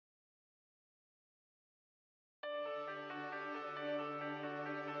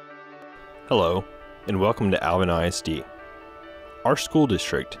Hello, and welcome to Alvin ISD. Our school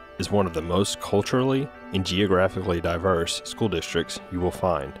district is one of the most culturally and geographically diverse school districts you will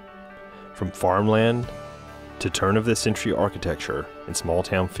find. From farmland to turn-of-the-century architecture and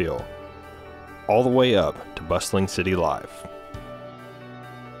small-town feel, all the way up to bustling city life.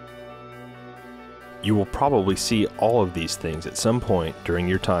 You will probably see all of these things at some point during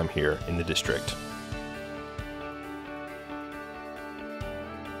your time here in the district.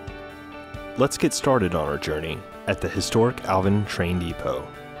 Let's get started on our journey at the historic Alvin train depot.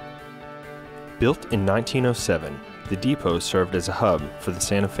 Built in 1907, the depot served as a hub for the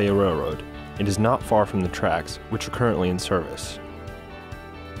Santa Fe Railroad and is not far from the tracks which are currently in service.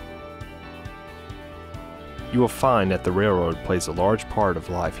 You will find that the railroad plays a large part of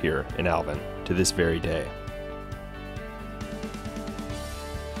life here in Alvin to this very day.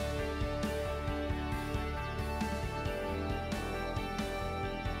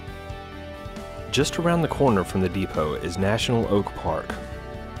 Just around the corner from the depot is National Oak Park.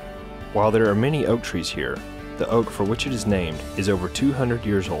 While there are many oak trees here, the oak for which it is named is over 200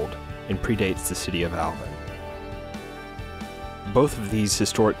 years old and predates the city of Alvin. Both of these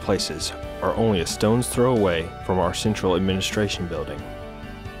historic places are only a stone's throw away from our central administration building.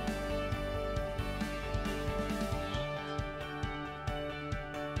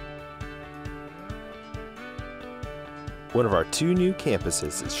 One of our two new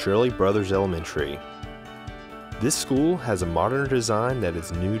campuses is Shirley Brothers Elementary. This school has a modern design that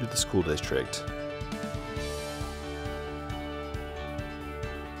is new to the school district.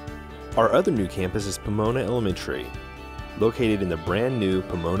 Our other new campus is Pomona Elementary, located in the brand new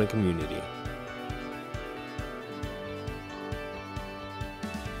Pomona community.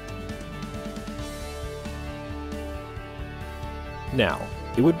 Now,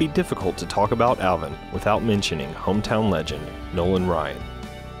 it would be difficult to talk about Alvin without mentioning hometown legend Nolan Ryan.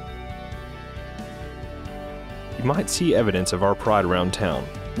 You might see evidence of our pride around town.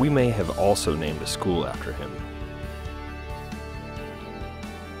 We may have also named a school after him.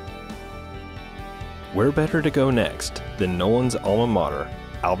 Where better to go next than Nolan's alma mater,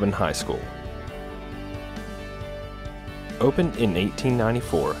 Alvin High School? Opened in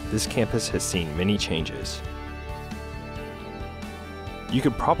 1894, this campus has seen many changes. You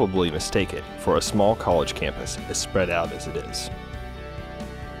could probably mistake it for a small college campus as spread out as it is.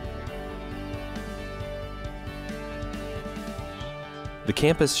 The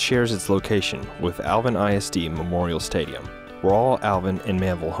campus shares its location with Alvin ISD Memorial Stadium, where all Alvin and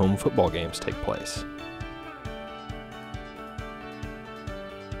Manville home football games take place.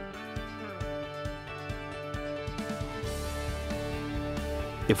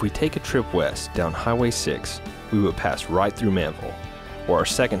 If we take a trip west down Highway 6, we would pass right through Manville, where our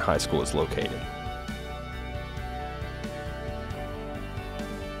second high school is located.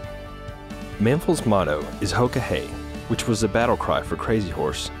 Manville's motto is Hoka Hey, which was a battle cry for Crazy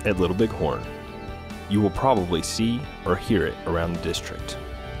Horse at Little Bighorn. You will probably see or hear it around the district.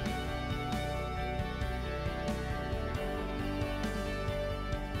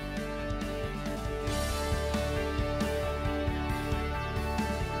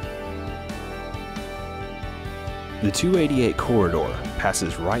 The 288 corridor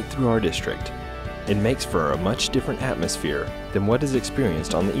passes right through our district and makes for a much different atmosphere than what is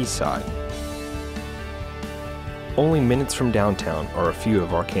experienced on the east side. Only minutes from downtown are a few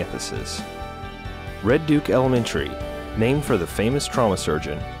of our campuses. Red Duke Elementary, named for the famous trauma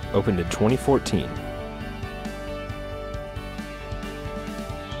surgeon, opened in 2014.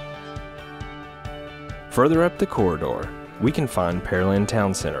 Further up the corridor, we can find Pearland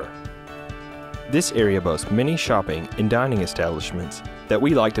Town Center. This area boasts many shopping and dining establishments that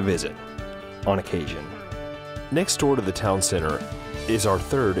we like to visit on occasion. Next door to the town center is our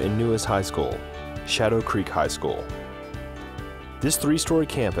third and newest high school, Shadow Creek High School. This three-story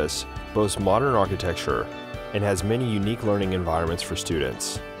campus boasts modern architecture and has many unique learning environments for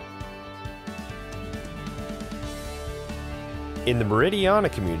students. In the Meridiana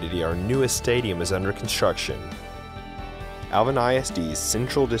community, our newest stadium is under construction. Alvin ISD's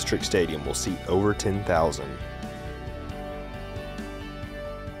Central District Stadium will seat over 10,000.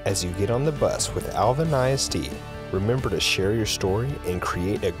 As you get on the bus with Alvin ISD, remember to share your story and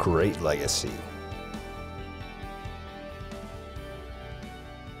create a great legacy.